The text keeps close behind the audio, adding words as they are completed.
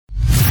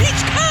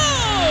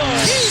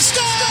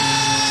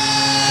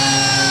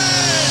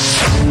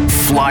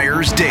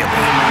Flyers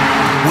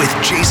Daily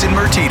with Jason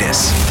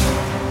Martinez.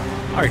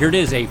 All right, here it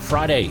is, a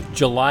Friday,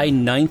 July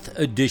 9th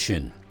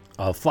edition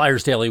of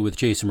Flyers Daily with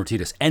Jason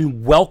Martinez.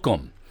 And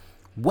welcome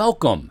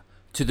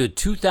to the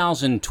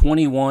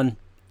 2021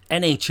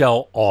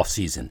 NHL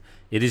offseason.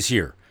 It is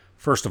here.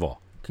 First of all,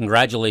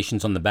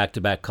 congratulations on the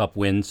back-to-back Cup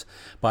wins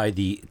by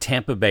the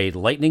Tampa Bay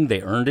Lightning.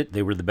 They earned it.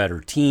 They were the better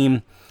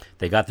team.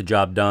 They got the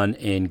job done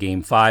in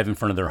Game 5 in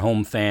front of their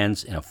home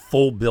fans in a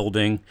full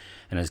building.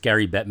 And as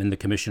Gary Bettman, the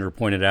commissioner,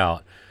 pointed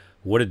out,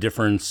 what a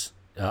difference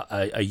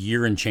a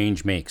year and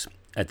change makes.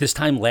 At this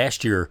time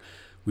last year,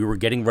 we were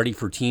getting ready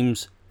for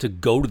teams to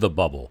go to the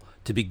bubble,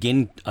 to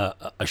begin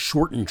a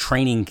shortened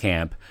training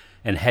camp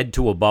and head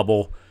to a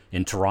bubble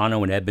in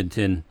Toronto and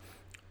Edmonton,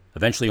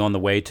 eventually on the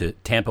way to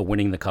Tampa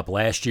winning the Cup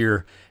last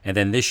year, and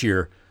then this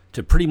year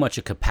to pretty much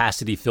a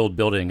capacity-filled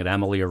building at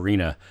Amalie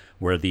Arena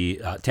where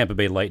the Tampa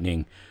Bay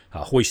Lightning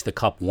hoist the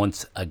Cup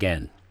once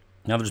again.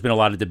 Now, there's been a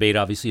lot of debate,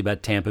 obviously,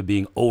 about Tampa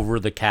being over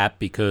the cap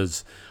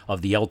because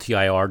of the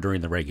LTIR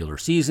during the regular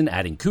season,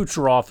 adding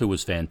Kucherov, who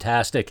was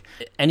fantastic.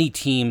 Any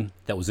team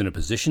that was in a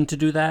position to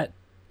do that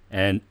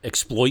and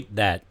exploit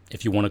that,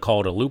 if you want to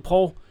call it a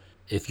loophole,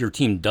 if your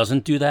team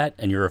doesn't do that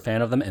and you're a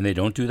fan of them and they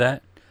don't do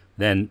that,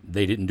 then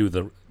they didn't do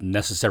the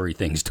necessary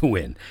things to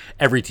win.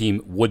 Every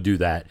team would do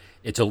that.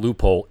 It's a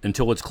loophole.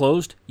 Until it's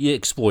closed, you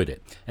exploit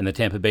it. And the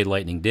Tampa Bay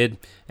Lightning did.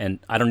 And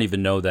I don't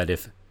even know that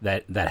if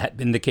that had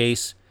been the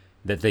case,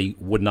 that they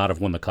would not have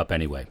won the Cup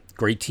anyway.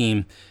 Great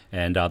team,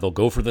 and they'll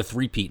go for the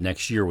three-peat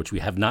next year, which we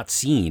have not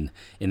seen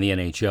in the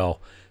NHL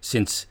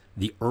since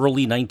the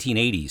early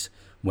 1980s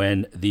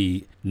when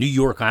the New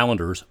York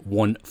Islanders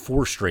won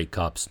 4 straight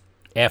Cups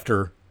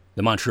after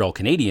the Montreal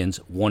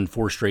Canadiens won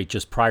 4 straight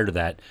just prior to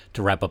that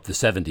to wrap up the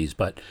 70s.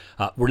 But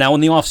we're now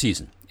in the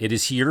offseason. It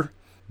is here.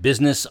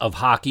 Business of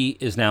hockey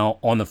is now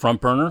on the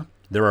front burner.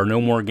 There are no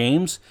more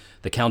games.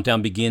 The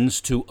countdown begins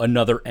to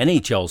another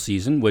NHL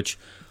season, which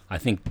I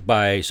think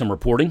by some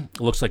reporting,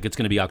 it looks like it's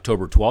going to be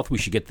October 12th. We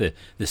should get the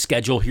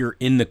schedule here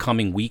in the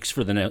coming weeks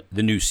for the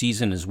new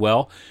season as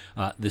well.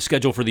 The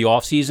schedule for the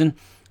offseason,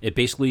 it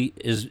basically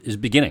is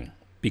beginning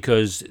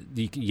because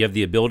you have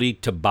the ability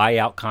to buy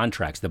out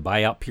contracts. The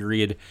buyout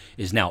period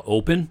is now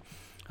open.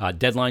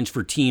 Deadlines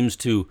for teams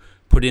to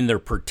put in their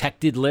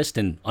protected list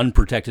and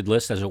unprotected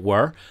list, as it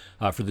were,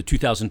 for the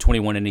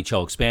 2021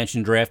 NHL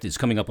expansion draft is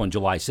coming up on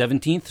July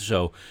 17th.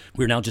 So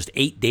we're now just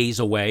 8 days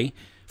away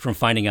from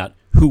finding out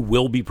who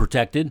will be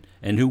protected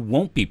and who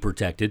won't be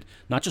protected,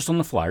 not just on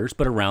the Flyers,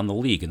 but around the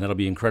league. And that'll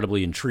be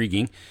incredibly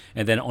intriguing.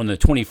 And then on the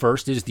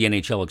 21st is the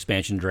NHL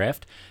expansion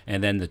draft.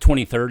 And then the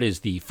 23rd is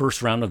the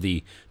first round of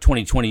the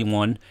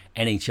 2021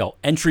 NHL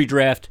entry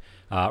draft,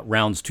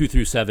 rounds 2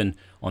 through 7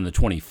 on the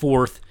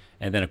 24th.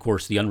 And then, of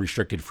course, the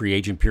unrestricted free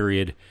agent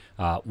period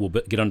will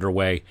get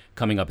underway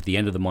coming up at the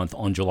end of the month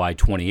on July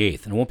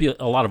 28th. And there won't be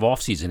a lot of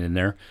offseason in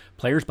there.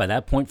 Players, by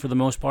that point, for the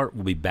most part,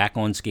 will be back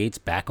on skates,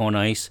 back on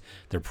ice.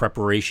 Their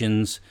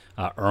preparations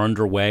are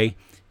underway,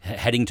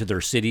 heading to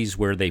their cities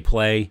where they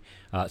play,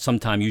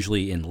 sometime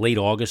usually in late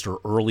August or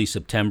early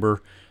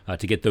September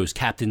to get those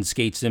captain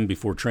skates in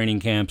before training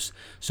camps.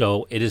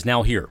 So it is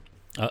now here.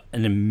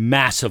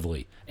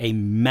 A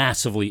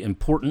massively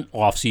important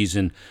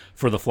offseason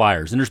for the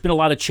Flyers. And there's been a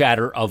lot of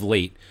chatter of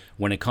late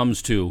when it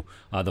comes to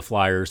the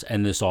Flyers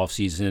and this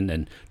offseason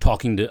and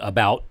talking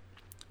about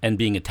and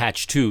being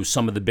attached to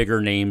some of the bigger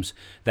names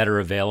that are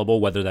available,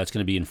 whether that's going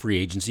to be in free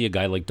agency, a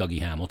guy like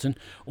Dougie Hamilton,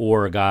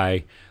 or a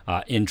guy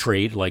in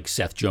trade like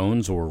Seth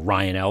Jones or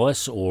Ryan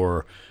Ellis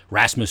or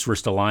Rasmus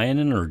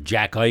Ristolainen or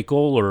Jack Eichel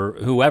or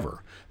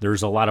whoever.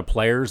 There's a lot of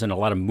players and a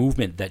lot of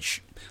movement that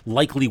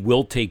likely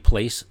will take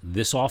place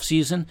this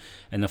offseason,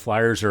 and the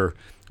Flyers are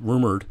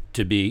rumored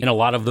to be in a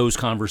lot of those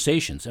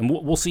conversations. And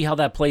we'll see how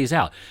that plays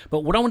out.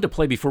 But what I wanted to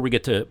play before we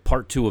get to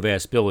part 2 of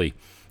Ask Billy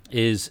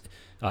is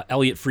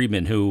Elliot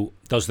Friedman, who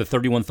does the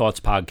 31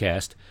 Thoughts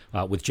podcast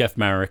with Jeff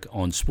Marek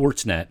on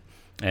Sportsnet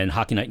and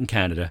Hockey Night in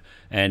Canada.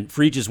 And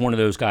Friedge is one of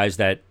those guys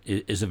that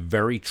is a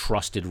very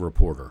trusted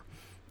reporter.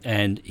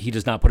 And he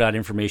does not put out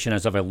information,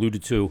 as I've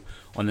alluded to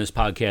on this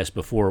podcast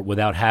before,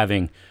 without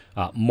having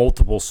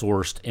multiple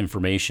sourced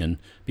information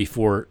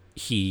before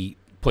he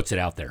puts it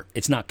out there.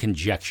 It's not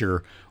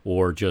conjecture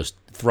or just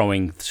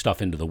throwing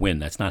stuff into the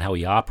wind. That's not how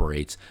he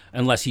operates,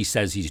 unless he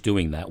says he's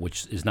doing that,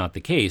 which is not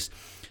the case.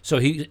 So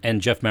he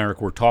and Jeff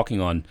Marek were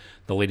talking on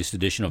the latest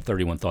edition of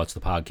 31 Thoughts, the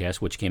podcast,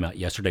 which came out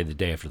yesterday, the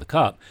day after the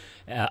Cup,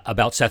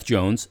 about Seth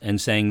Jones,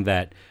 and saying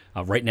that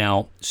right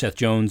now Seth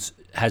Jones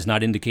has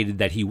not indicated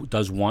that he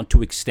does want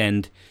to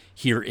extend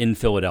here in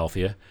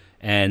Philadelphia,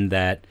 and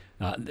that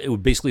it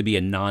would basically be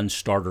a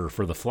non-starter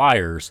for the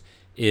Flyers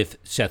if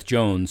Seth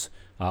Jones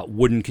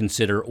wouldn't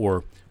consider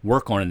or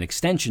work on an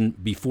extension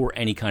before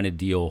any kind of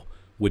deal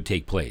would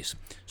take place.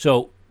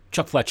 So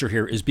Chuck Fletcher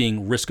here is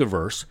being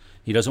risk-averse.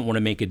 He doesn't want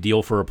to make a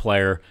deal for a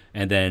player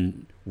and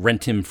then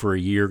rent him for a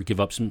year, give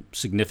up some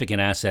significant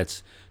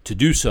assets to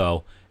do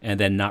so, and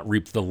then not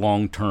reap the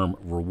long-term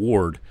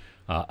reward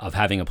of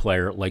having a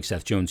player like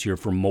Seth Jones here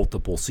for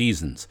multiple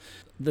seasons.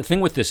 The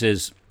thing with this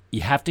is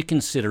you have to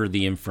consider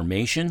the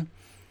information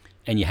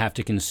and you have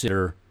to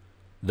consider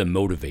the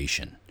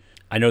motivation.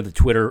 I know that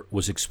Twitter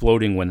was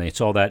exploding when they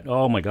saw that,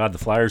 oh my God, the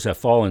Flyers have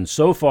fallen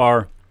so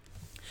far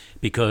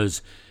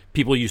because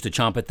people used to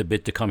chomp at the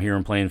bit to come here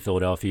and play in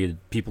Philadelphia.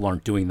 People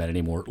aren't doing that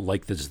anymore,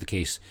 like this is the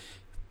case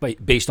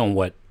based on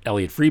what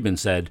Elliot Friedman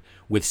said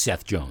with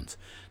Seth Jones.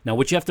 Now,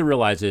 what you have to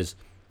realize is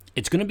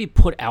it's going to be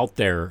put out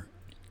there,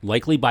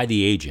 likely by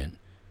the agent,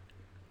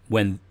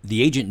 when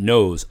the agent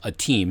knows a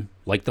team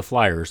like the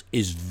Flyers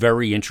is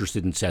very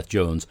interested in Seth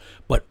Jones,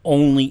 but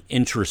only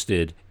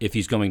interested if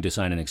he's going to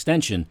sign an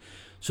extension.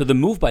 So the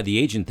move by the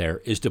agent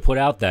there is to put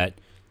out that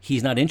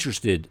he's not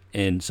interested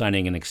in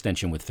signing an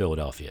extension with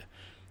Philadelphia.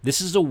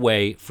 This is a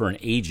way for an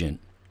agent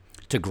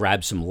to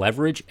grab some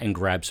leverage and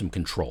grab some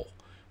control.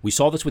 We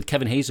saw this with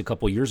Kevin Hayes a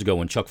couple of years ago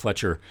when Chuck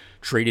Fletcher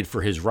traded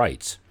for his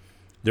rights.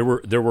 There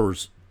were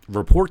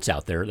reports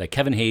out there that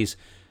Kevin Hayes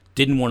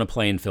didn't want to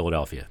play in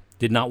Philadelphia,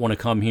 did not want to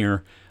come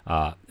here.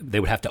 They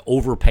would have to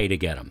overpay to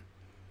get him.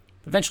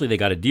 Eventually, they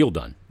got a deal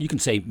done. You can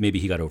say maybe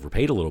he got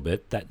overpaid a little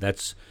bit.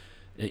 That's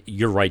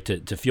you're right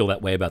to feel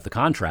that way about the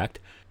contract.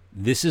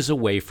 This is a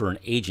way for an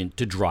agent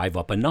to drive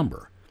up a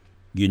number.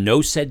 You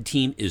know said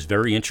team is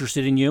very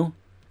interested in you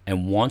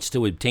and wants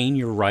to obtain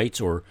your rights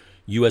or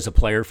you as a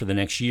player for the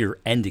next year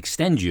and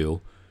extend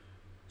you.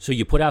 So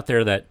you put out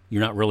there that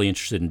you're not really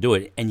interested in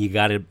doing it, and you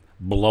got to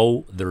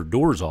blow their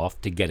doors off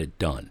to get it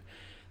done.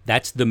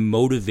 That's the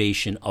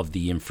motivation of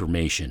the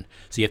information.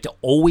 So you have to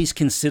always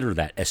consider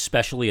that,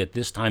 especially at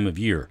this time of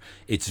year.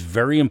 It's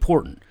very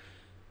important.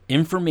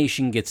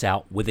 Information gets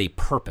out with a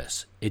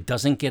purpose. It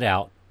doesn't get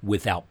out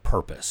without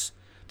purpose.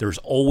 There's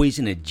always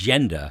an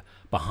agenda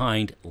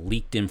behind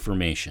leaked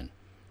information.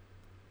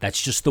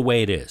 That's just the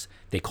way it is.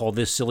 They call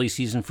this silly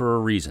season for a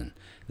reason.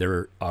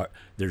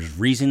 There's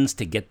reasons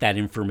to get that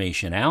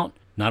information out,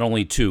 not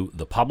only to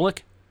the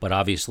public, but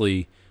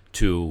obviously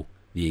to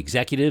the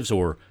executives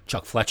or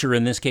Chuck Fletcher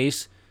in this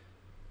case.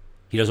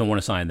 He doesn't want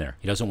to sign there.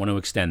 He doesn't want to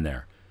extend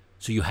there.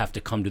 So you have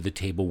to come to the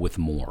table with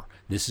more.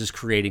 This is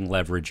creating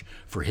leverage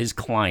for his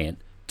client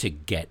to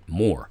get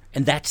more.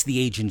 And that's the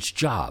agent's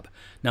job.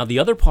 Now, the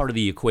other part of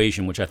the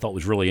equation, which I thought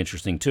was really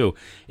interesting too,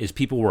 is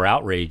people were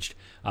outraged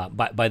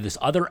by this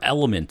other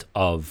element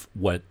of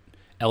what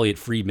Elliot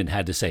Friedman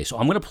had to say. So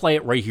I'm going to play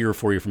it right here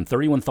for you from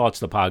 31 Thoughts,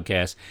 the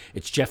podcast.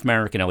 It's Jeff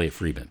Marek and Elliot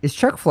Friedman. Is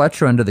Chuck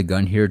Fletcher under the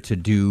gun here to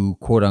do,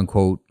 quote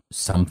unquote,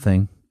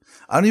 something?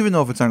 I don't even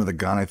know if it's under the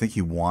gun. I think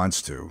he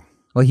wants to.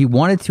 Well, he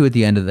wanted to at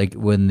the end of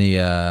when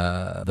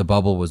the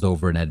bubble was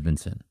over in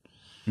Edmonton.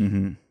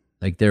 Mm-hmm.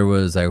 Like there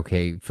was like,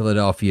 okay,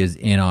 Philadelphia's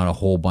in on a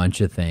whole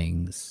bunch of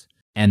things.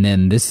 And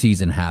then this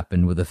season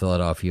happened with the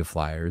Philadelphia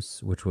Flyers,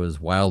 which was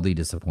wildly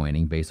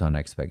disappointing based on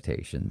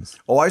expectations.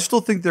 Oh, I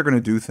still think they're going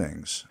to do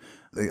things.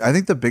 I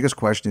think the biggest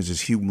question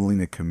is he willing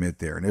to commit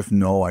there? And if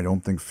no, I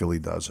don't think Philly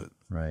does it.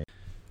 Right.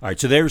 All right,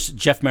 so there's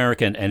Jeff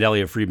Marek and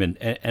Elliot Friedman.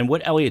 And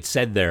what Elliot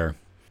said there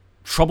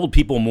troubled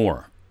people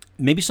more.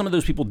 Maybe some of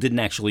those people didn't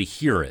actually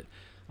hear it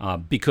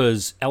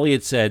because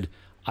Elliot said,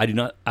 I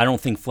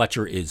don't think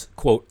Fletcher is,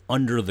 quote,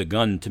 under the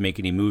gun to make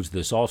any moves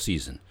this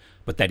offseason,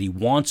 but that he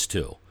wants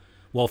to.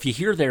 Well, if you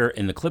hear there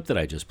in the clip that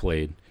I just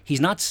played,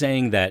 he's not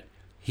saying that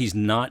he's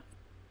not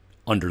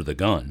under the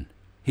gun.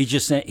 He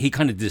just he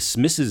kind of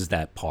dismisses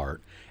that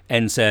part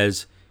and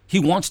says he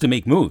wants to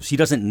make moves. He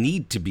doesn't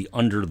need to be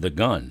under the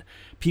gun.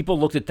 People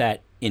looked at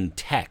that in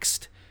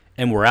text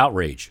and were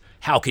outraged.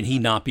 How can he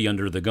not be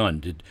under the gun?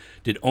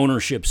 Did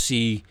ownership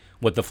see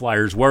what the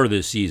Flyers were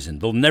this season?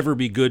 They'll never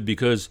be good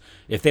because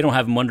if they don't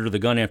have him under the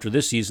gun after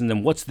this season,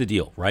 then what's the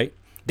deal, right?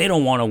 They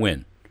don't want to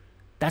win.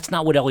 That's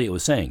not what Elliot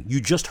was saying. You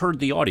just heard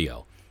the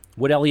audio.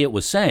 What Elliot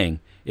was saying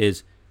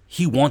is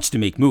he wants to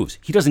make moves.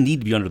 He doesn't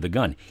need to be under the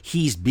gun.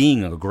 He's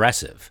being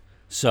aggressive.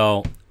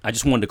 So I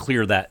just wanted to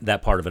clear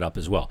that part of it up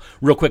as well.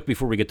 Real quick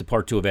before we get to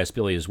part two of Ask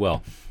Billy as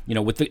well. You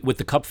know, with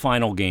the Cup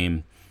final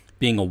game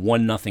being a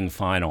 1-0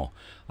 final,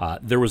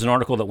 there was an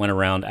article that went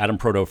around. Adam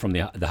Proto from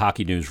the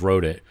Hockey News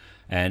wrote it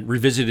and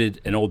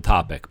revisited an old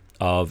topic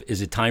of,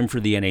 is it time for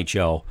the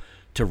NHL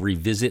to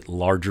revisit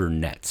larger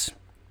nets?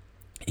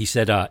 He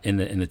said in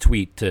the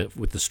tweet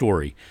with the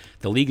story,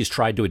 the league has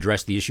tried to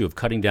address the issue of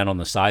cutting down on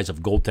the size of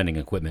goaltending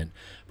equipment,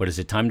 but is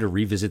it time to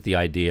revisit the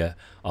idea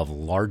of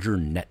larger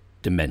net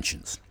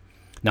dimensions?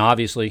 Now,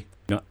 obviously,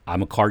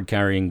 I'm a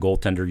card-carrying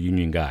goaltender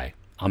union guy.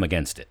 I'm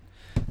against it.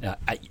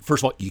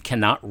 First of all, you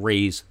cannot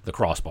raise the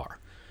crossbar.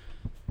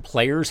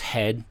 Player's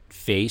head,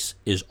 face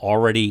is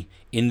already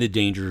in the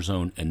danger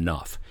zone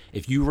enough.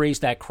 If you raise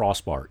that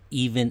crossbar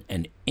even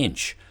an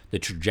inch, the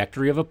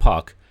trajectory of a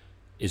puck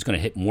is going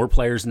to hit more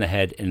players in the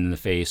head and in the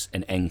face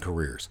and end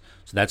careers.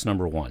 So that's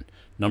number one.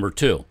 Number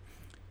two,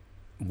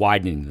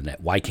 widening the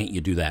net. Why can't you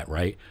do that,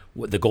 right?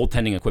 The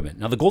goaltending equipment.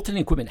 Now, the goaltending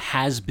equipment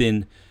has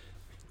been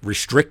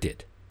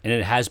restricted, and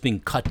it has been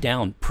cut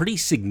down pretty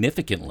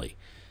significantly.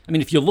 I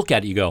mean, if you look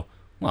at it, you go,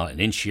 well, an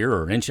inch here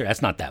or an inch there,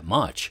 that's not that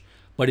much.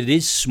 But it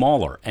is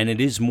smaller, and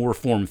it is more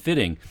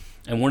form-fitting.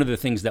 And one of the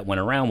things that went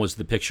around was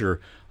the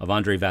picture of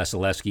Andrei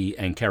Vasilevsky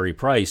and Carey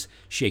Price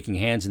shaking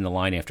hands in the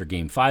line after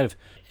Game 5,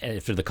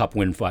 after the Cup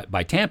win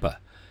by Tampa.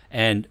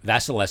 And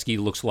Vasilevsky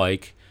looks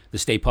like the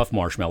Stay Puft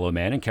Marshmallow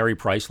Man, and Carey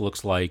Price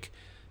looks like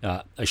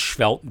a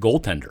svelte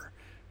goaltender.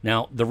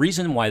 Now, the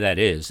reason why that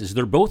is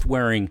they're both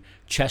wearing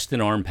chest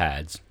and arm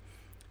pads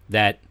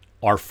that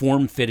are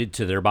form-fitted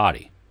to their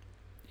body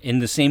in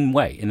the same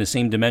way, in the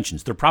same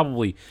dimensions. They're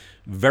probably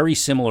very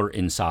similar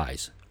in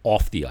size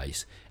off the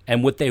ice,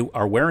 and what they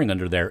are wearing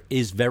under there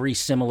is very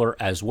similar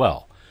as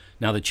well.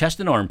 Now, the chest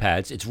and arm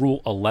pads, it's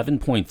Rule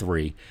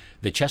 11.3.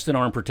 The chest and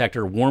arm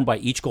protector worn by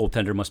each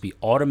goaltender must be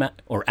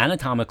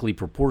anatomically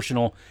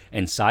proportional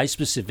and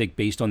size-specific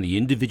based on the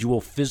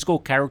individual physical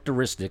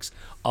characteristics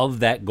of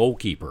that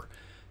goalkeeper.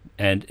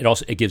 And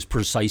it gives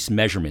precise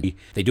measurement.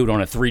 They do it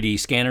on a 3D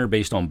scanner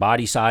based on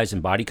body size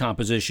and body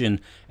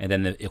composition, and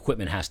then the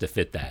equipment has to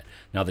fit that.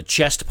 Now, the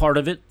chest part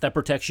of it that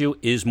protects you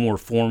is more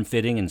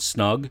form-fitting and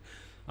snug.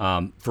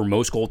 For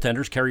most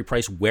goaltenders, Carey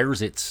Price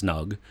wears it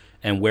snug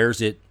and wears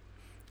it,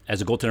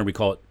 as a goaltender, we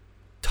call it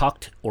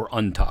tucked or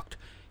untucked.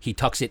 He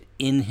tucks it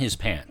in his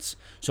pants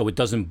so it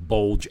doesn't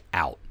bulge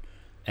out.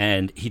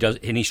 And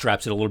he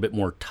straps it a little bit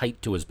more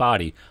tight to his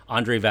body.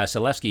 Andrei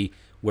Vasilevsky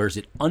wears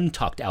it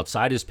untucked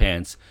outside his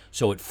pants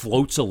so it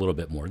floats a little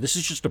bit more. This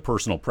is just a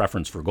personal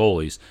preference for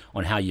goalies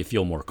on how you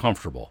feel more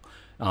comfortable.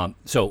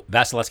 So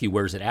Vasilevsky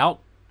wears it out,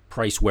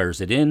 Price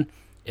wears it in.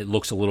 It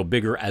looks a little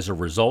bigger as a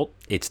result.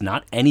 It's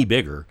not any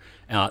bigger.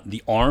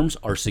 The arms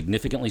are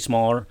significantly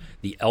smaller.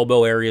 The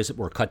elbow areas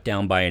were cut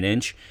down by an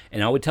inch.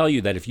 And I would tell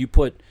you that if you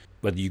put,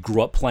 whether you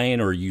grew up playing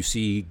or you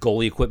see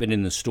goalie equipment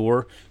in the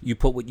store, you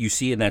put what you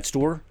see in that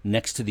store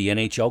next to the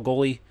NHL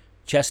goalie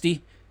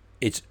chesty,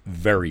 it's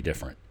very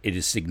different. It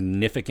is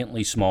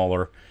significantly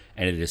smaller,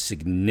 and it is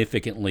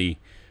significantly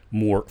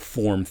more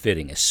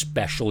form-fitting,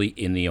 especially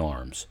in the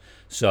arms.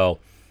 So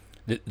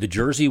the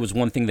jersey was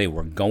one thing they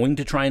were going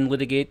to try and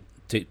litigate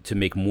to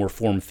make more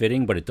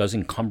form-fitting, but it does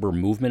encumber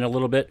movement a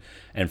little bit.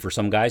 And for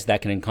some guys,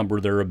 that can encumber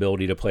their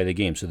ability to play the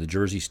game. So the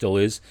jersey still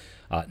is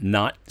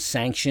not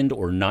sanctioned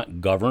or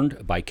not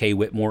governed by Kay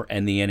Whitmore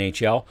and the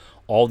NHL.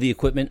 All the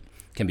equipment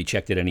can be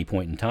checked at any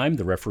point in time.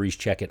 The referees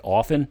check it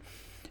often.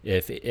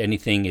 If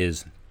anything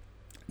is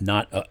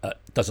not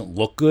doesn't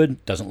look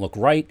good, doesn't look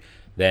right,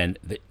 then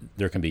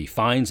there can be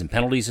fines and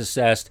penalties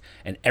assessed.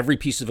 And every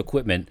piece of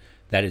equipment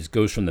that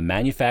goes from the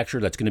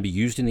manufacturer that's going to be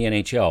used in the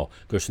NHL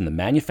goes from the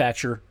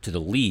manufacturer to the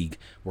league,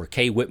 where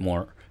Kay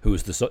Whitmore, who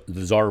is the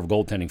czar of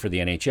goaltending for the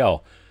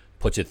NHL,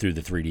 puts it through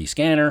the 3D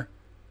scanner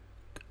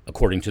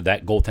according to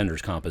that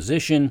goaltender's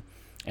composition,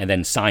 and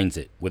then signs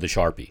it with a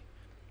Sharpie.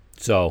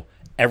 So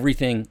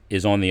everything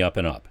is on the up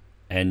and up.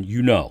 And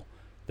you know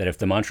that if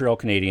the Montreal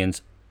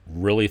Canadiens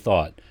really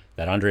thought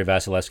that Andrei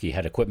Vasilevsky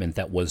had equipment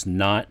that was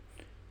not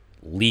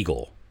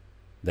legal,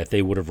 that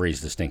they would have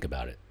raised a stink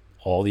about it.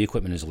 All the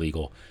equipment is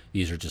legal.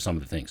 These are just some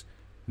of the things.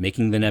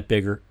 Making the net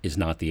bigger is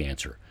not the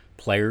answer.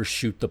 Players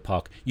shoot the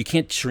puck. You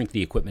can't shrink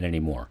the equipment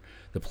anymore.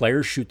 The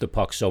players shoot the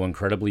puck so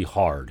incredibly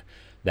hard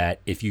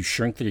that if you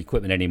shrink the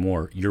equipment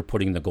anymore, you're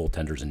putting the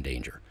goaltenders in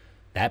danger.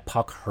 That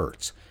puck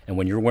hurts. And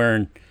when you're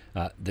wearing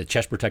the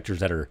chest protectors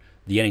that are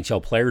the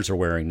NHL players are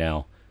wearing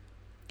now,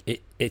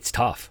 it's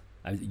tough.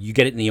 You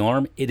get it in the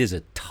arm, it is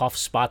a tough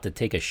spot to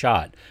take a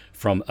shot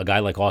from a guy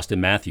like Austin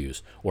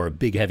Matthews or a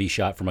big heavy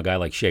shot from a guy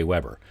like Shea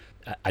Weber.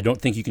 I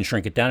don't think you can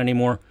shrink it down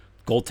anymore.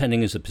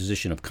 Goaltending is a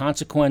position of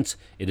consequence.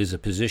 It is a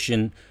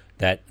position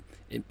that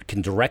it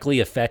can directly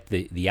affect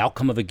the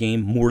outcome of a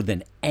game more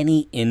than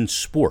any in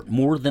sport,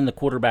 more than the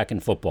quarterback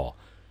in football.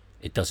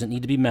 It doesn't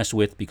need to be messed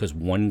with because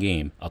one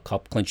game, a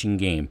cup-clinching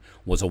game,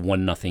 was a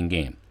 1-0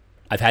 game.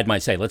 I've had my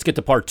say. Let's get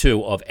to part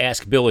two of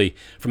Ask Billy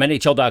from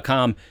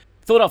NHL.com,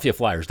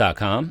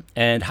 PhiladelphiaFlyers.com,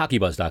 and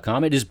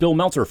HockeyBuzz.com. It is Bill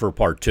Meltzer for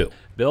part two.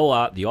 Bill,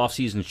 the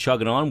offseason's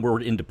chugging on.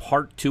 We're into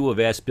part two of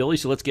Ask Billy,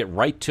 so let's get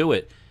right to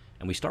it.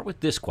 And we start with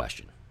this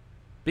question.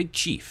 Big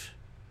Chief,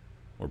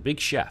 or Big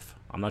Chef,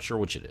 I'm not sure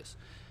which it is.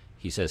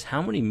 He says,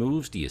 how many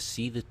moves do you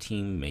see the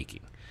team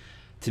making?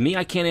 To me,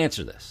 I can't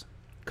answer this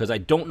because I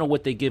don't know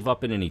what they give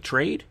up in any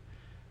trade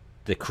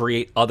to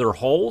create other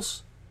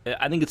holes.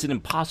 I think it's an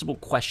impossible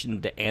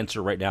question to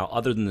answer right now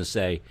other than to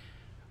say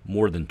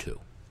more than two.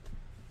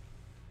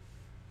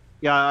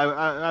 Yeah,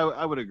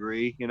 I would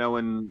agree. You know,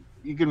 and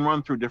you can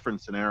run through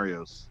different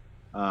scenarios.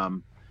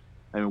 And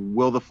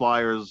will the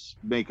Flyers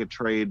make a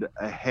trade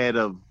ahead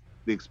of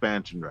the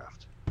expansion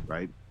draft,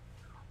 right?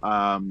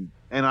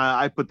 And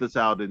I put this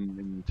out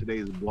in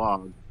today's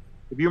blog.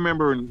 If you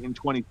remember in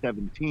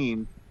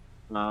 2017,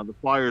 the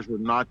Flyers were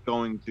not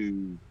going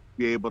to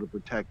be able to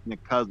protect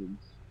Nick Cousins,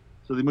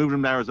 so they moved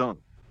him to Arizona.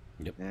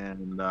 Yep.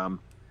 And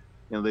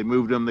they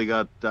moved him. They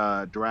got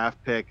a draft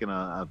pick and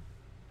a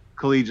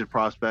collegiate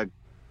prospect,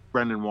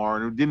 Brendan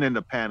Warren, who didn't end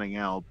up panning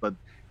out, but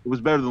it was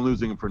better than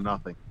losing him for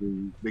nothing.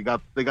 They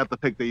got the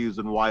pick they used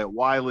in Wyatt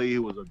Wiley,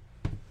 who was a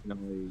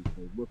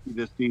rookie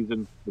this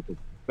season with the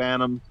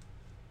Phantoms.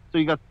 So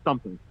you got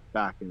something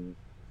back in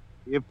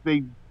it.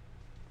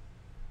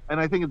 And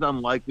I think it's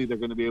unlikely they're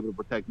going to be able to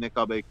protect Nick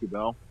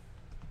Aube-Kubel,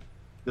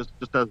 just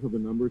as the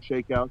numbers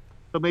shake out.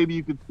 So maybe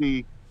you could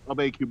see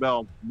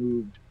Aube-Kubel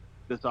moved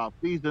this off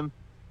season,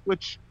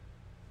 which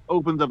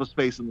opens up a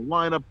space in the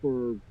lineup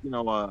for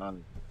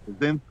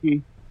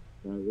Kaczynski.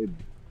 It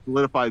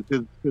solidifies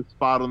his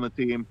spot on the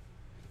team.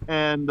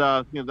 And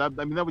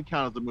that would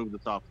count as a move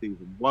this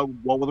offseason. What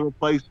will the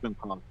replacement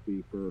cost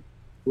be for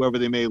whoever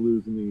they may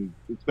lose in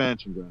the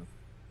expansion draft?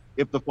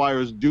 If the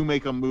Flyers do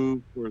make a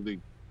move for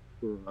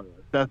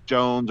Seth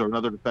Jones or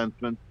another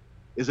defenseman,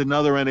 is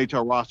another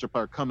NHL roster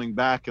player coming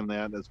back in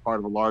that as part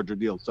of a larger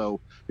deal? So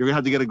you're gonna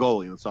have to get a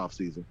goalie this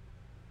offseason.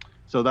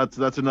 So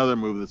that's another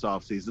move this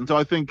offseason. So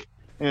I think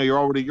you're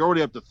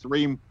already up to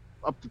three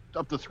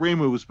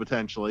moves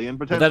potentially, and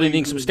potentially that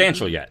isn't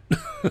substantial yet.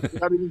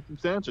 Not even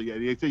substantial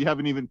yet. You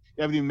haven't even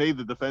made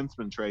the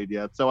defenseman trade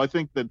yet. So I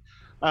think that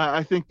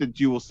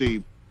you will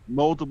see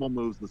multiple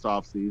moves this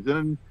offseason,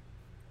 and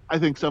I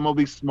think some will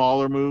be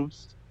smaller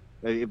moves.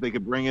 If they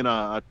could bring in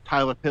a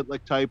Tyler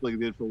Pitlick type like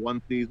they did for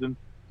one season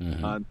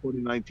in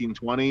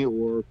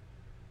 2019-20,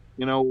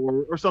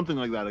 or something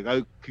like that. A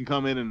guy can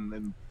come in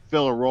and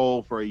fill a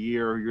role for a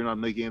year. You're not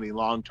making any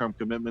long-term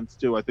commitments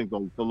to. I think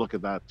they'll look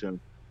at that too.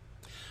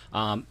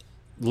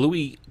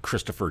 Louis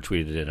Christopher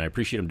tweeted it, and I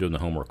appreciate him doing the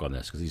homework on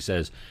this because he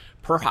says,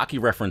 per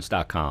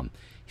hockeyreference.com,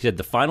 he said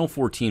the final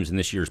four teams in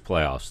this year's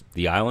playoffs,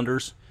 the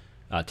Islanders,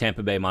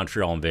 Tampa Bay,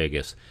 Montreal, and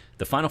Vegas,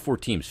 the final four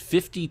teams,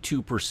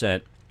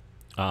 52%,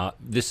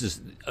 this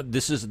is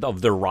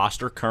of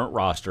their current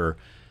roster,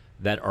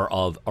 that are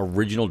of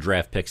original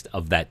draft picks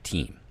of that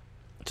team.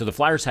 So the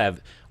Flyers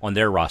have on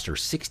their roster,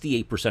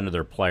 68% of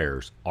their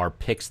players are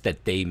picks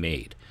that they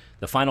made.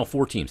 The final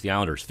four teams, the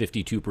Islanders,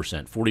 52%,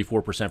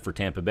 44% for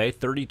Tampa Bay,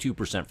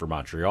 32% for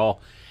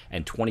Montreal,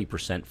 and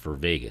 20% for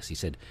Vegas. He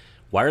said,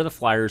 why are the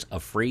Flyers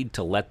afraid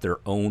to let their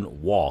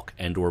own walk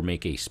and or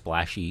make a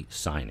splashy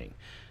signing?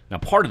 Now,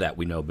 part of that,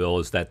 we know, Bill,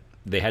 is that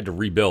they had to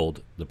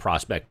rebuild the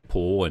prospect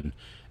pool and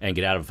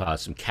get out of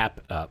some cap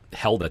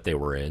hell that they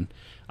were in.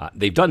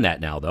 They've done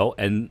that now, though,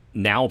 and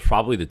now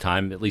probably the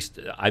time, at least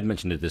I've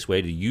mentioned it this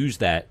way, to use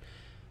that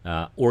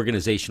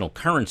organizational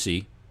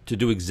currency to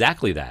do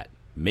exactly that.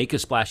 Make a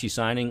splashy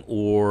signing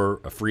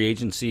or a free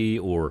agency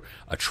or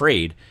a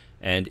trade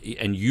and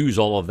use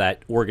all of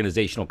that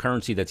organizational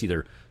currency that's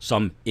either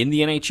some in the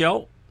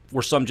NHL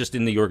or some just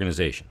in the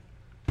organization.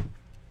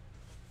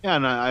 Yeah,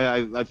 and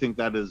I think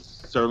that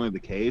is certainly the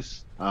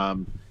case.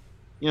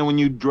 When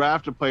you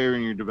draft a player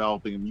and you're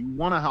developing him, you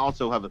want to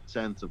also have a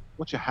sense of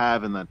what you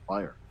have in that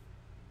player.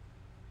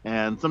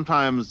 And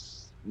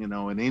sometimes,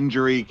 an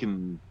injury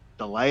can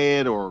delay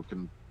it or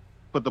can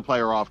put the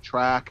player off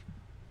track.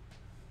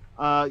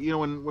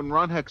 When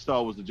Ron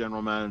Hextall was the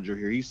general manager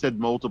here, he said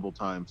multiple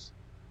times,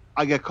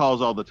 I get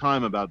calls all the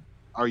time about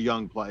our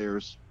young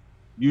players,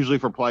 usually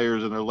for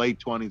players in their late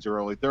 20s or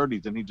early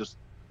 30s, and he just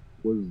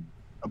was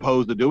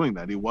opposed to doing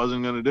that. He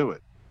wasn't going to do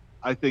it.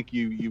 I think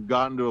you've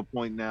gotten to a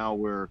point now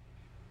where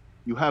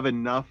you have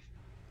enough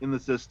in the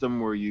system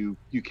where you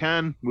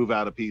can move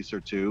out a piece or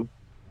two,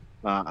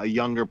 a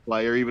younger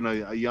player, even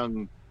a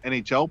young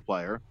NHL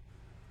player,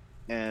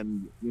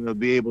 and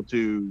be able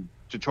to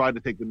try to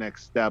take the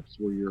next steps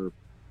where you're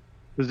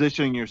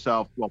positioning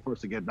yourself, well,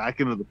 first to get back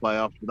into the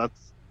playoffs, but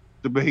that's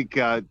to make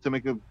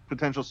a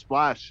potential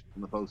splash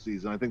in the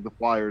postseason. I think the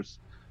Flyers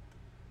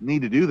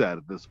need to do that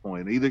at this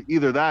point.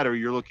 Either that, or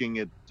you're looking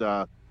at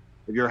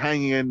if you're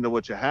hanging into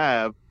what you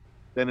have,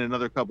 then in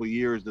another couple of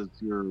years, as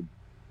some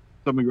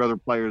of your other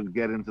players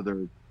get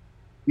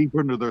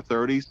deeper into their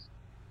 30s,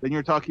 then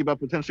you're talking about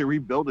potentially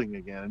rebuilding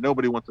again, and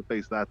nobody wants to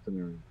face that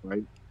scenario,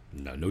 right?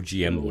 No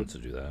GM wants to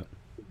do that.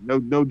 No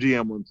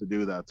GM wants to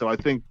do that. So I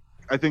think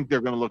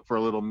they're going to look for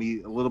a little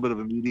bit of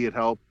immediate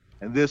help,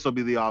 and this will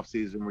be the off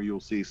season where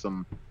you'll see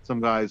some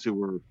guys who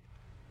were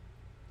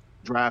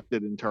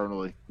drafted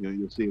internally.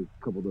 You'll see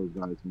a couple of those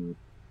guys move.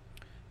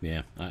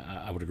 Yeah,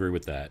 I would agree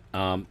with that.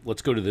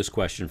 Let's go to this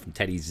question from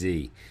Teddy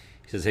Z.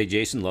 He says, "Hey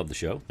Jason, love the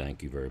show.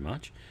 Thank you very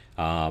much."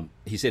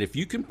 He said, "If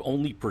you can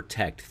only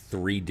protect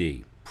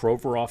 3D,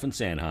 Provorov and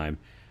Sanheim,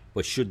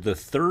 but should the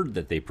third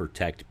that they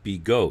protect be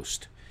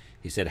Ghost?"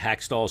 He said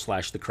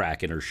Hackstall / the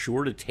Kraken are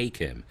sure to take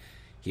him.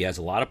 He has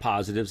a lot of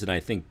positives, and I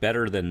think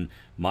better than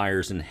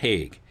Myers and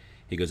Haig.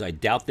 He goes, I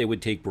doubt they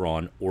would take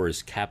Braun, or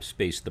is cap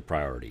space the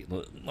priority?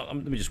 Let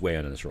me just weigh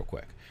in on this real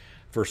quick.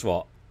 First of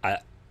all, I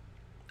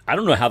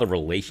don't know how the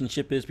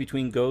relationship is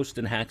between Ghost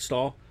and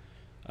Hackstall.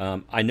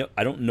 I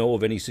don't know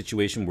of any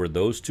situation where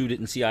those two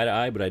didn't see eye to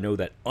eye, but I know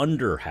that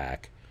under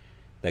Hack,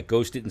 that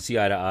Ghost didn't see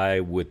eye to eye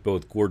with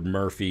both Gordon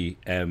Murphy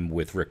and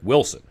with Rick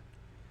Wilson.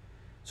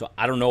 So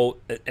I don't know.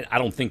 I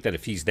don't think that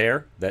if he's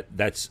there,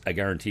 that's a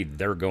guarantee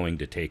they're going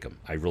to take him.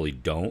 I really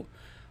don't.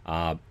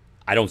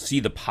 I don't see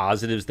the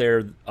positives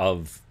there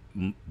of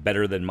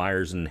better than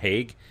Myers and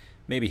Haig.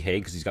 Maybe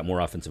Haig because he's got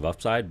more offensive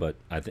upside, but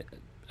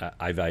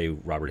I value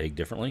Robert Haig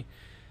differently.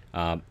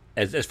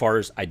 As far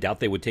as I doubt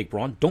they would take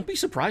Braun. Don't be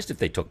surprised if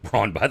they took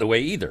Braun, by the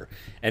way, either.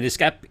 And is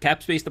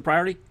cap space the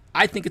priority?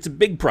 I think it's a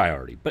big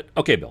priority. But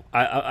okay, Bill,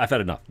 I've had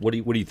enough. What do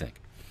you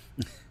think?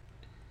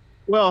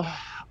 Well,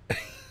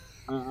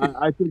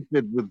 I think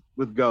that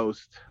with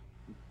Ghost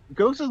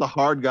is a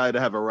hard guy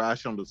to have a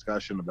rational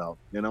discussion about,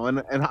 and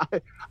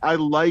I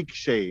like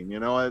Shane,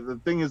 the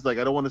thing is, like,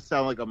 I don't want to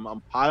sound like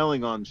I'm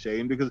piling on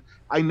Shane because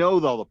I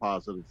know all the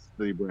positives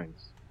that he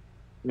brings,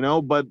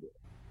 but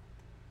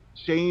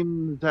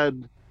Shane has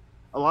had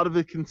a lot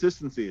of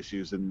consistency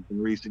issues in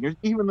recent years,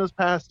 even this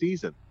past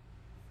season.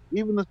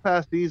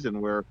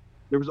 Where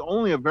there was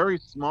only a very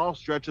small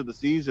stretch of the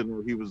season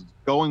where he was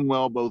going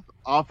well both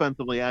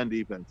offensively and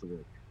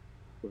defensively.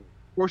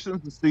 Portions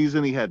of the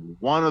season he had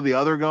one or the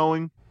other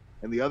going,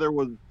 and the other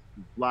was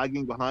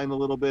lagging behind a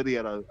little bit. He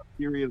had a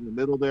period in the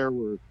middle there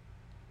where,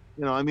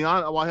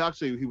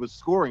 he was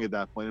scoring at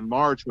that point in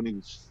March when he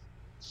was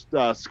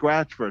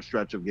scratched for a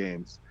stretch of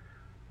games.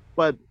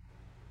 But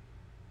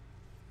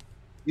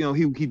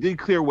he did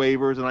clear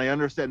waivers, and I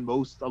understand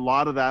a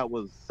lot of that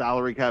was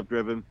salary cap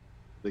driven,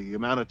 the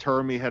amount of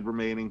term he had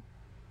remaining.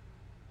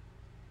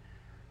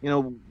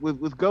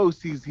 With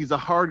Ghost, he's a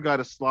hard guy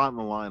to slot in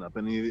the lineup,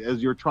 and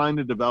as you're trying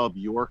to develop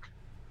York,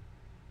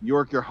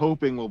 you're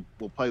hoping will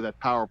play that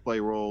power play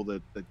role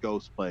that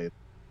Ghost played.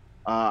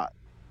 I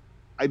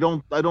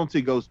don't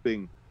see Ghost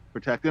being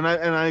protected,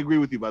 and I agree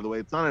with you, by the way.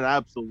 It's not an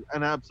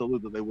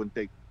absolute that they wouldn't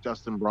take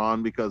Justin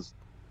Braun, because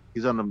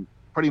he's on a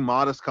pretty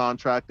modest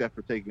contract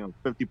after taking a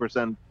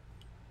 50%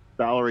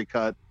 salary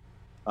cut.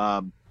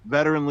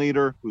 Veteran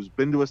leader who's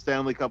been to a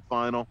Stanley Cup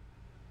final,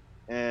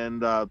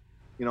 and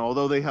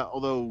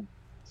although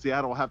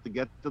Seattle will have to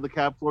get to the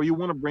cap floor, you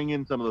want to bring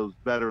in some of those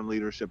veteran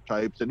leadership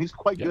types, and he's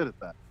quite good at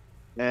that.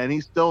 And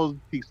he's still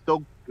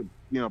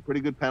pretty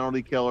good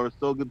penalty killer,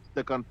 still good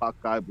stick on puck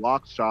guy,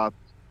 blocks shots,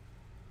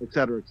 et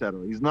cetera, et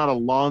cetera. He's not a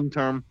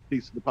long-term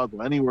piece of the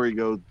puzzle anywhere he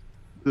goes,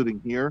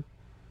 including here.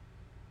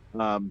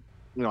 I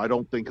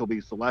don't think he'll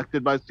be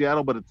selected by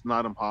Seattle, but it's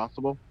not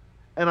impossible.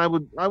 And I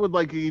would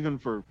like, even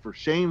for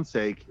Shane's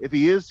sake, if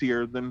he is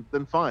here, then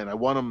fine. I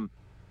want him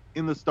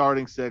in the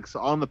starting six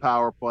on the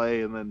power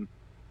play, and then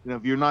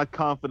if you're not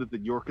confident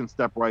that York can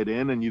step right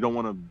in, and you don't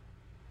want to.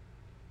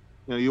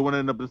 You want to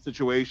end up in a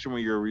situation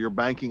where you're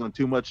banking on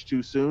too much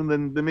too soon,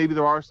 then maybe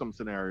there are some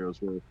scenarios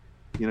where,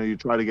 you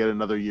try to get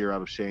another year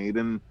out of Shane,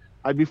 and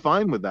I'd be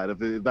fine with that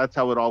if that's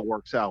how it all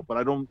works out. But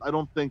I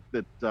don't think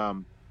that.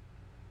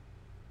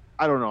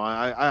 I don't know.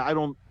 I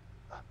don't.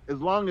 As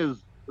long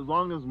as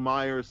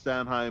Myers,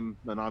 Sanheim,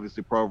 and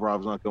obviously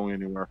Provorov's not going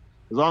anywhere.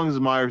 As long as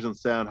Myers and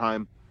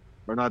Sanheim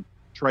are not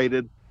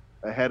traded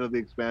ahead of the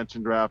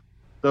expansion draft,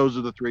 those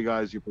are the three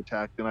guys you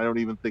protect, and I don't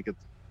even think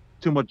it's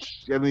too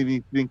much. I don't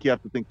even think you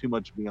have to think too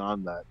much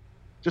beyond that.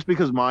 Just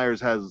because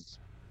Myers has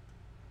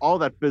all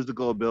that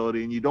physical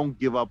ability, and you don't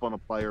give up on a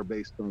player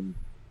based on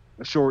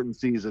a shortened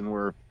season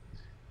where,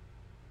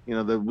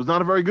 that was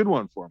not a very good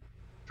one for him,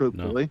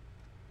 truthfully. No.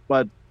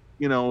 But,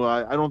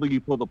 I don't think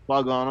you pull the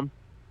plug on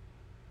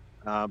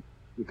him.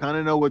 You kind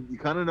of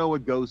know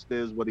what Ghost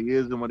is, what he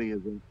is and what he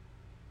isn't.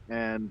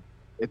 And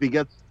if he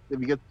gets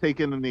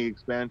taken in the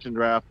expansion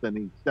draft, then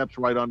he steps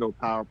right onto a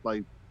power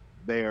play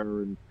there,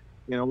 and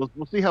we'll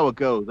see how it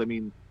goes. I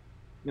mean,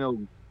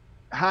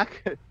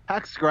 Hack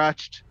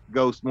scratched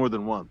Ghost more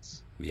than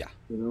once. Yeah.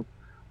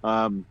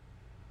 And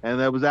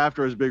that was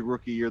after his big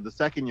rookie year. The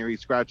second year, he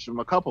scratched him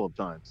a couple of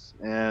times,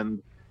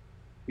 and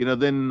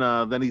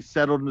then he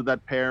settled into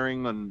that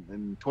pairing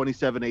in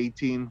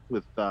 27-18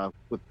 with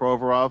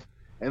Provorov,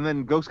 and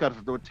then Ghost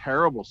got to a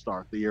terrible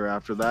start the year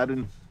after that,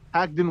 and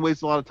Hack didn't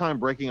waste a lot of time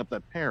breaking up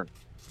that pairing.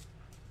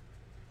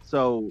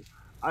 So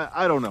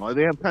I don't know.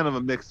 They have kind of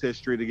a mixed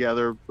history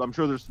together. I'm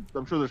sure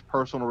there's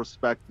personal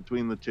respect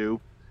between the two,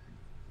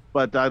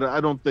 but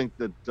I don't think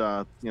that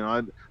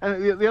and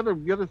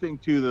the other thing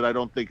too that I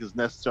don't think is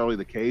necessarily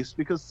the case,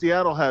 because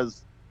Seattle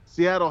has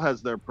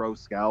their pro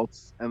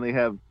scouts, and they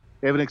have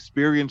an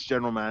experienced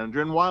general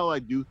manager. And while I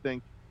do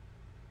think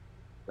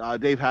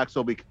Dave Haxtell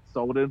will be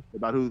consulted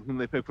about whom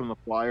they pick from the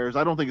Flyers,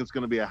 I don't think it's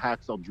going to be a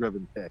Haxtell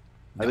driven pick.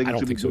 I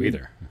don't think so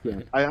either.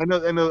 Yeah. I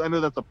know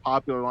that's a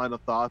popular line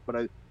of thought,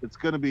 but it's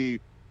going to be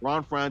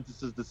Ron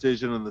Francis's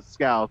decision and the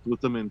scouts with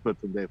some input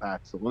from Dave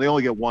Haxtell. Well, they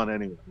only get one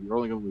anyway. You're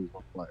only going to lose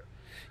one player.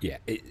 Yeah,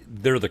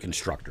 they're the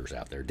constructors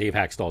out there. Dave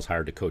Haxtell's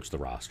hired to coach the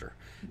roster.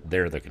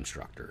 They're the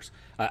constructors.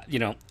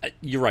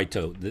 You're right,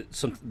 Toe.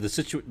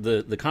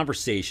 The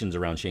conversations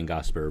around Shane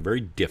Gostisbehere are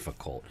very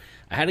difficult.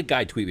 I had a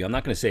guy tweet me. I'm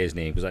not going to say his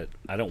name because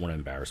I don't want to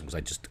embarrass him,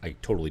 because I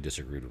totally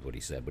disagreed with what he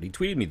said. But he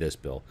tweeted me this,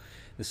 Bill.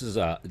 This is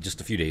just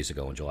a few days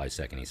ago on July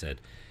 2nd.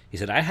 He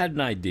said, I had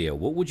an idea.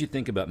 What would you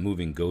think about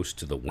moving Ghost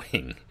to the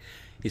wing?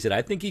 He said,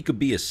 I think he could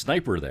be a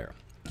sniper there.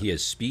 He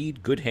has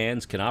speed, good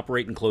hands, can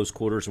operate in close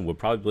quarters, and would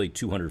probably play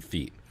 200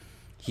 feet.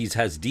 He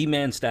has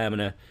D-man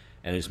stamina,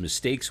 and his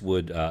mistakes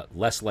would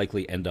less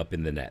likely end up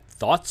in the net.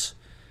 Thoughts?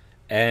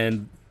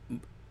 And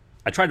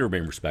I tried to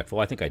remain respectful.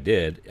 I think I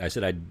did. I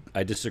said,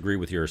 I disagree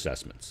with your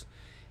assessments.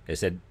 I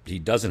said, he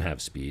doesn't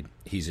have speed.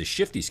 He's a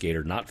shifty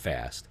skater, not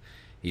fast.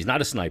 He's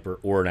not a sniper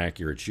or an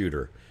accurate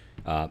shooter.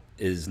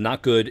 Is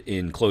not good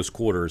in close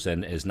quarters,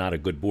 and is not a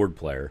good board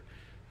player.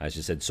 I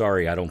just said,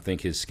 sorry, I don't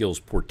think his skills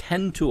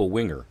portend to a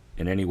winger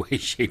in any way,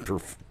 shape, or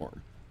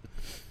form.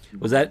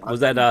 Was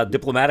that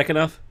diplomatic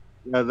enough?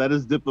 Yeah, that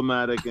is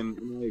diplomatic, and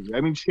I agree.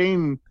 I mean,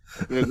 Shane,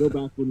 go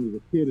back when he was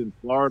a kid in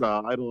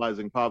Florida,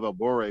 idolizing Pavel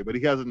Bure, but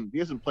he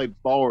hasn't played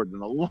forward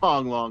in a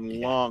long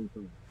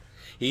time.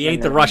 He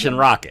ain't the Russian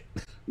Rocket.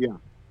 Yeah,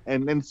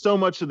 and so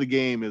much of the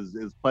game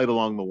is played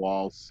along the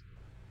walls.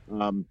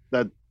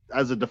 That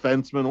as a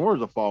defenseman or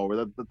as a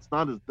forward, that's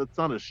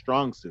not his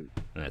strong suit.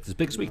 That's his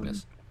biggest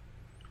weakness.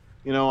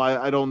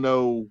 I don't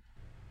know.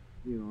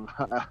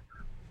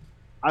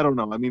 I don't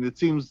know. I mean, it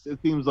seems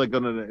like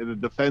in a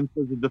defense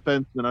as a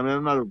defenseman. I mean,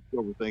 I'm not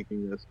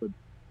overthinking this, but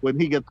when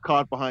he gets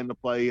caught behind the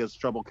play, he has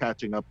trouble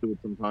catching up to it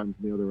sometimes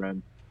on the other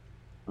end.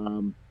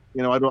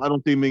 I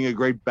don't see him being a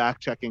great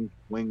back-checking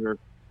winger.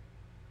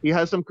 He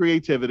has some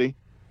creativity.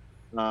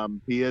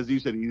 He, as you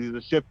said, he's a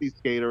shifty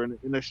skater, and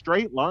in a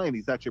straight line,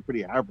 he's actually a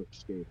pretty average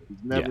skater.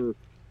 He's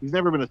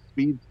never been a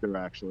speedster,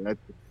 actually.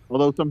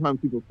 Although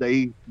sometimes people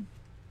say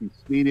he's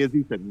speedy, as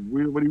you said,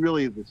 what he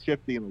really is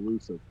shifty and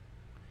elusive.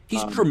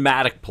 He's a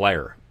dramatic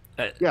player.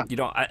 Yeah.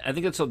 I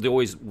think that's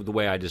always the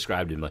way I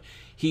described him. Like,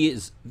 he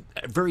is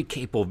very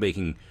capable of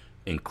making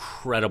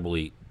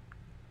incredibly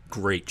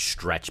great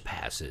stretch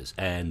passes,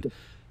 and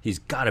he's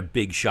got a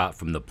big shot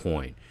from the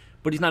point.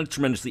 But he's not a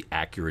tremendously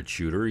accurate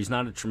shooter. He's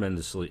not a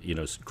tremendously,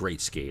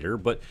 great skater.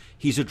 But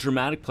he's a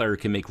dramatic player who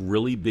can make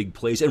really big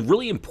plays and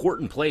really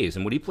important plays.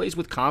 And when he plays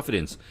with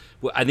confidence,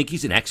 I think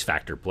he's an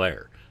X-factor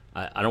player.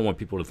 I don't want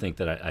people to think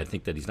that I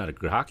think that he's not a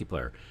good hockey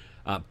player.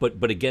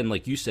 But again,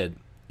 like you said,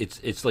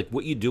 it's like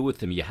what you do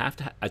with him. You have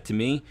to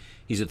me,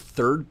 he's a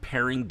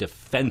third-pairing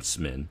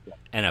defenseman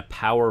and a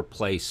power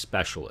play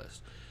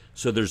specialist.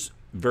 So there's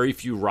very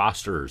few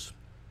rosters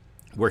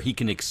where he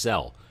can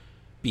excel,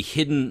 be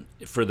hidden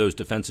for those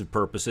defensive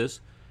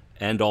purposes,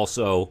 and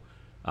also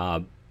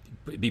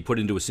be put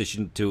into a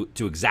position to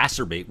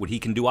exacerbate what he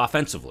can do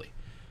offensively.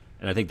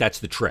 And I think that's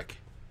the trick.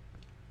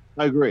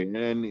 I agree.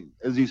 And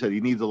as you said,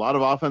 he needs a lot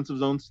of offensive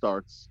zone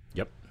starts.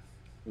 Yep.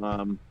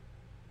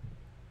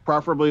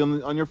 Preferably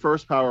on your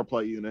first power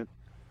play unit,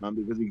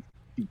 because he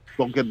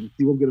won't get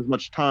as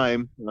much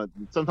time.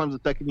 Sometimes the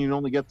second unit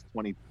only gets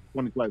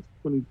 25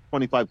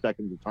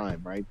 seconds of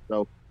time, right?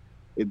 So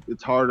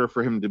it's harder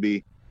for him to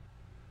be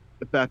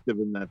effective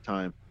in that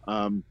time.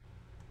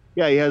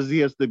 He has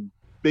the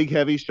big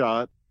heavy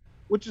shot,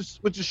 which is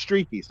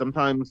streaky.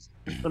 Sometimes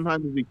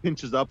he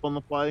pinches up on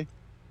the play.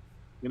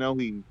 He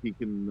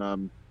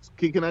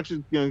can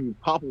actually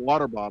pop a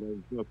water bottle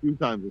a few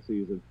times this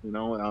season.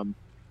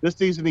 This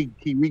season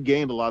he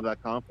regained a lot of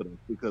that confidence,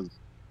 because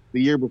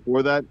the year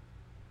before that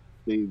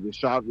the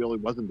shot really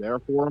wasn't there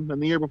for him,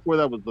 and the year before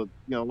that was a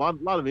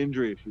lot of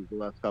injury issues the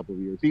last couple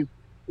of years. He's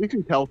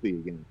healthy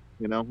again,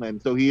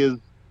 and so he is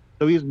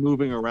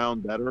moving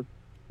around better,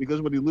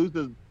 because when he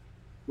loses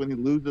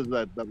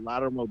that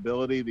lateral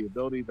mobility, the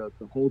ability to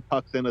hold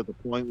pucks in at the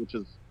point, which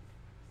is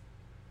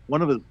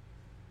one of his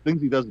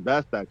things he does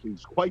best, actually,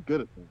 he's quite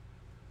good at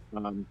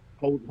that.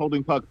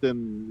 Holding pucks in,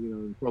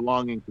 and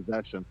prolonging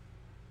possession.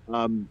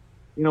 As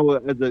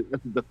a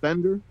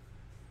defender,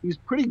 he's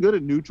pretty good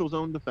at neutral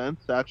zone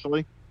defense,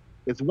 actually.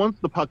 It's once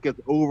the puck gets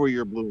over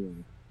your blue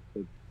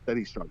line that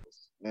he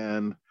struggles.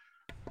 And,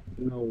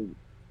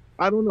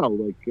 I don't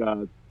know,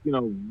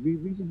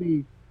 these would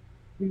be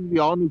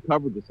all new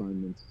coverage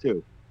assignments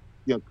too.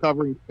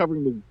 Covering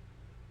the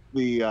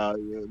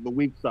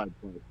weak side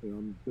play,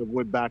 to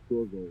avoid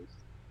backdoor goals.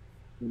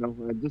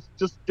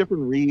 Just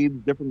different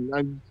reads,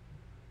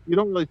 you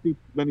don't really see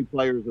many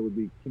players that would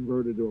be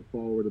converted to a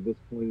forward at this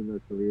point in their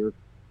career.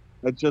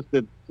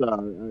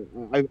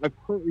 I've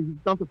heard,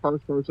 he's not the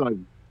first person I've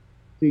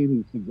seen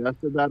who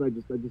suggested that. I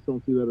just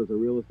don't see that as a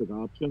realistic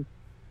option.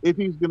 If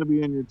he's going to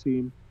be on your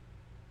team,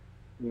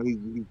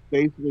 he's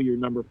basically your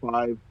number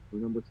 5 or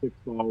number 6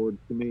 forward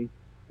to me,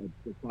 at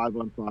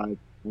 5-on-5,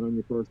 and on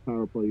your first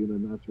power play unit,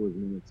 and that's where his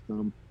minutes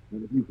come.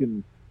 And if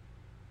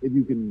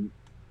you can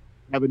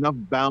have enough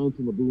balance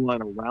in the blue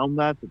line around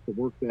that to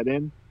work that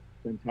in,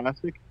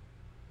 fantastic.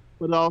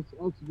 But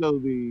also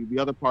the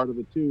other part of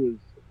it too is,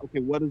 okay,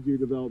 what is your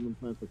development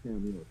plan for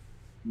Cam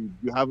Neely?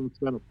 You haven't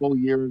spent a full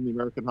year in the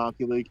American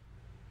Hockey League.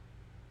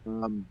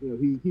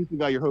 He's the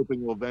guy you're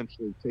hoping will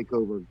eventually take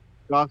over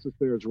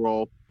Gostisbehere's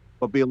role,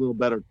 but be a little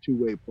better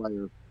two-way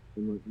player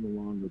in the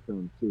longer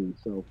term too.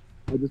 So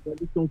I just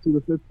don't see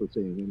the fit for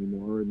Sam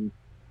anymore. And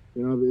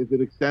if it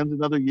extends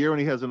another year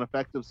and he has an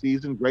effective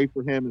season, great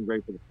for him and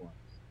great for the Flyers.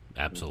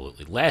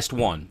 Absolutely. Last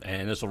one,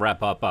 and this will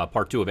wrap up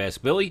part 2 of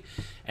Ask Billy,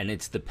 and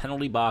it's the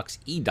Penalty Box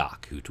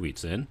EDoc who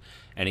tweets in,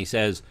 and he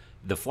says,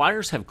 the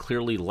Flyers have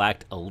clearly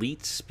lacked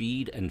elite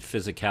speed and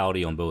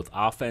physicality on both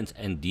offense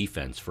and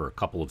defense for a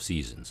couple of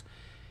seasons.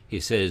 He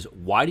says,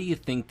 why do you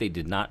think they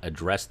did not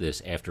address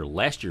this after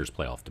last year's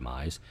playoff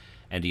demise,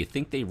 and do you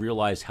think they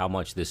realize how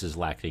much this is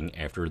lacking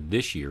after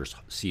this year's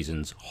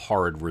season's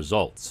horrid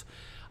results?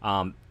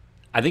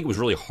 I think it was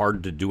really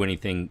hard to do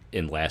anything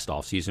in last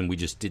offseason. We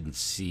just didn't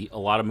see a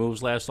lot of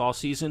moves last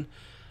offseason.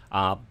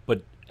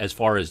 But as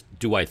far as,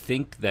 do I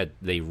think that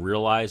they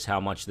realize how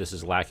much this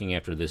is lacking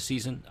after this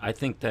season? I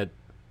think that,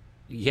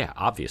 yeah,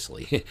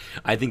 obviously.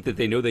 I think that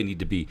they know they need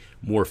to be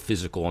more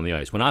physical on the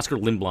ice. When Oscar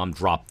Lindblom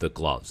dropped the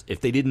gloves,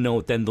 if they didn't know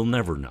it then, they'll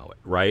never know it,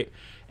 right?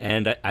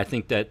 And I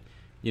think that,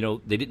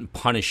 they didn't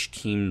punish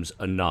teams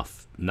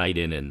enough night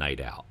in and night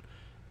out.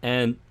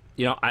 And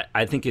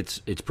I think it's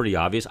pretty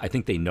obvious. I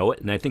think they know it,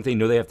 and I think they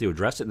know they have to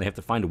address it, and they have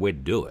to find a way to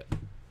do it.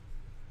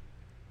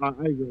 I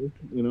agree.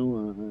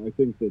 I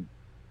think that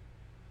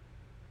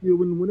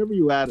whenever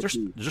you add Is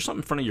there something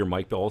in front of your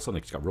mic, Bill? All of a sudden,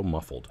 it's got real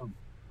muffled.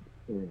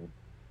 Is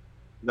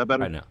that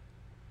better? Right now.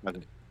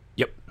 Okay.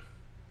 Yep.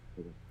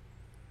 Okay.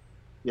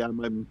 Yeah,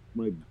 my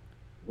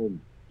whole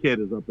kid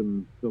is up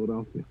in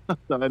Philadelphia.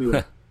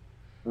 So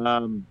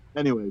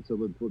anyway, so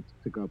let's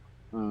pick up.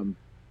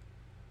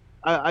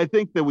 I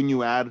think that when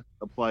you add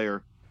a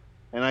player,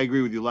 and I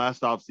agree with you,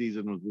 last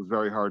offseason was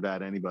very hard to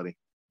add anybody.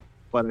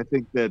 But I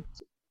think that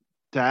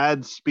to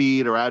add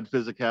speed or add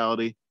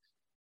physicality,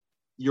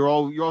 you're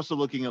also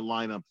looking at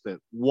lineup fit.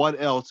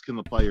 What else can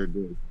the player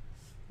do?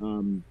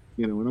 And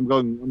I'm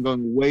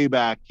going way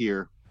back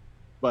here,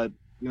 but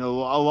a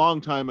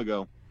long time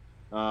ago,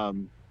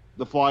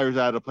 the Flyers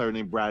added a player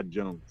named Brad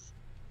Jones.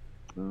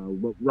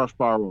 Rush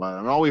Barwell,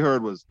 and all we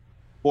heard was,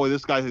 "Boy,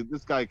 this guy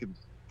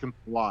can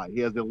fly. He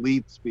has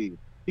elite speed."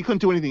 He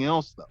couldn't do anything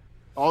else though.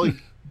 All he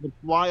could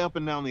fly up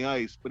and down the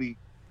ice, but he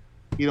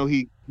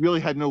really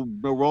had no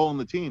role in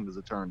the team, as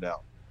it turned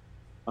out.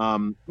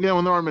 And there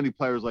aren't many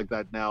players like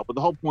that now. But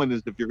the whole point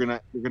is, if you're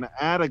gonna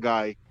add a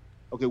guy,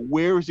 okay,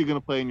 where is he gonna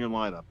play in your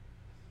lineup?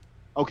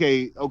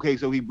 Okay,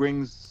 so he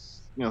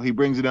brings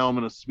an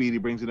element of speed, he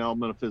brings an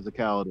element of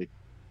physicality.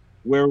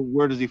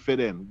 Where does he fit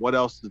in? What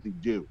else does he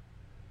do?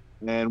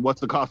 And what's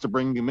the cost of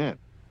bringing him in?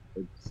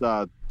 It's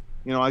I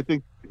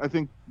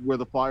think where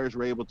the Flyers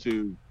were able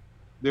to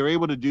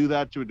do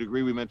that to a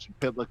degree. We mentioned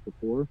Pitlick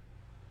before.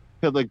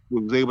 Pitlick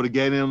was able to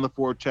get in on the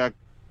forecheck,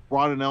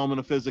 brought an element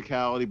of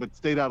physicality, but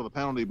stayed out of the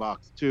penalty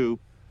box too.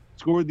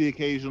 Scored the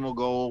occasional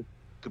goal.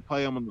 Could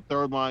play him on the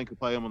third line. Could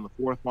play him on the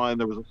fourth line.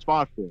 There was a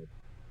spot for it.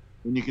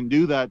 When you can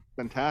do that,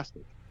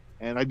 fantastic.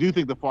 And I do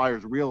think the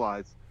Flyers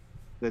realize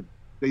that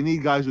they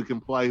need guys who can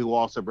play, who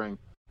also bring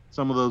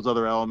some of those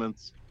other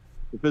elements,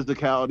 the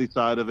physicality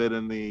side of it,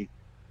 and the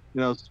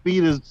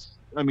speed is.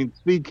 I mean,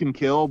 speed can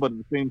kill, but at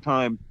the same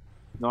time,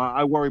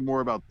 I worry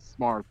more about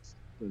smarts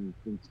than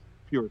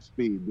pure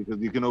speed,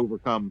 because you can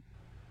overcome.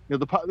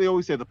 They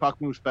always say the puck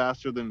moves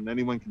faster than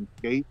anyone can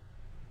skate,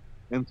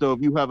 and so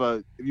if you have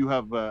a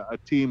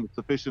team with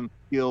sufficient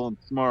skill and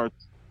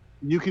smarts,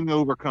 you can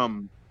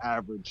overcome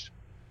average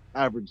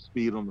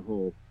speed on the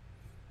whole.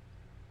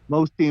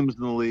 Most teams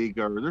in the league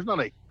there's not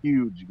a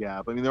huge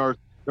gap. I mean, there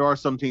are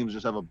some teams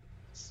just have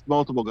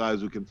multiple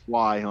guys who can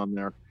fly on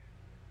there.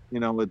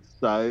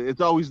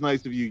 It's always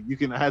nice if you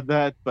can add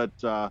that, but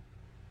I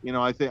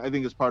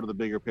think it's part of the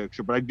bigger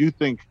picture. But I do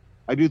think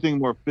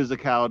more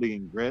physicality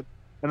and grit.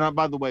 And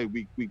by the way,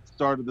 we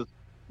started this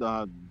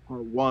part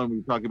one. We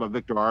were talking about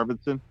Victor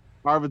Arvidsson.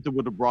 Arvidsson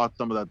would have brought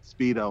some of that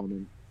speed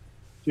element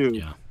too,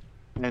 yeah.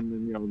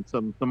 And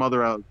some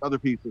other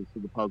pieces to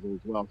the puzzle as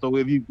well. So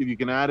if you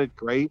can add it,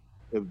 great.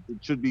 It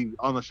should be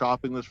on the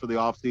shopping list for the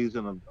off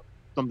season of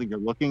something you're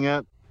looking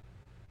at.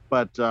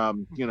 But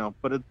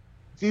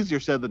it's easier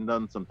said than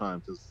done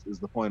sometimes. Is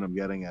the point I'm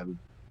getting at.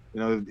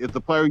 If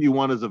the player you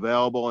want is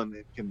available and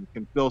it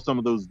can fill some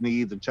of those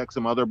needs and check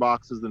some other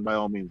boxes, then by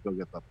all means go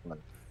get that player.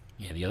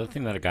 Yeah, the other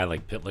thing that a guy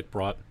like Pitlick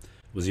brought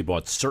was he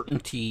brought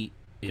certainty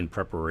in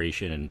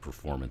preparation and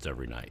performance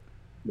every night.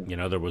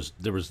 Yeah. There was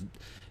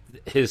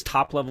his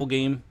top level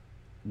game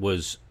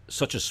was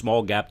such a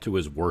small gap to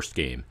his worst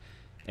game,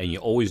 and you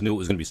always knew it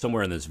was going to be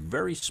somewhere in this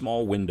very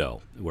small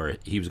window where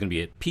he was going to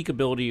be at peak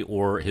ability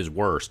or his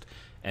worst,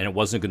 and it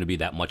wasn't going to be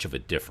that much of a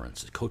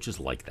difference. Coaches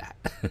like that.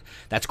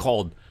 That's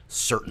called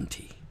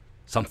certainty,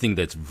 something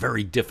that's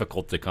very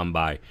difficult to come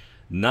by,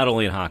 not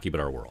only in hockey but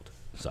our world.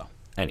 So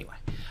anyway,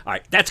 all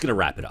right, that's going to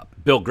wrap it up.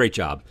 Bill, great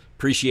job.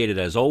 Appreciate it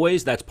as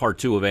always. That's part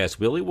 2 of Ask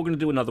Billy. We're going to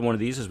do another one of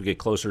these as we get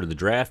closer to the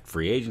draft,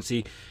 free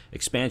agency,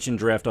 expansion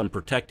draft,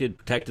 unprotected,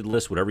 protected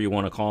list, whatever you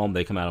want to call them.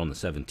 They come out on the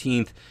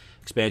 17th.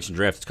 Expansion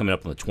draft is coming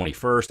up on the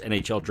 21st.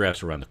 NHL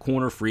draft's around the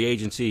corner. Free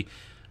agency.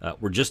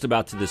 We're just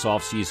about to this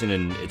offseason,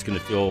 and it's going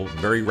to feel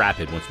very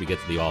rapid once we get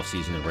to the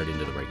offseason and right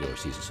into the regular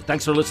season. So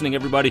thanks for listening,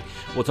 everybody.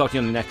 We'll talk to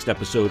you on the next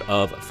episode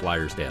of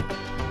Flyers Daily.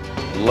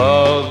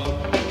 Love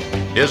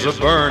is a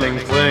burning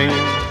thing,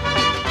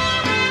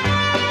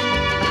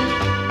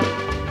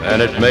 and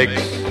it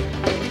makes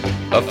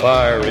a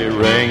fiery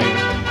ring.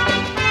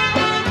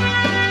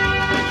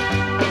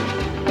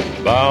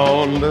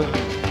 Bound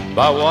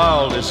by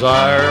wild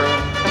desire,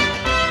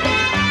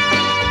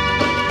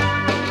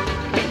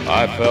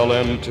 I fell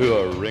into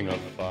a ring of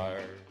fire.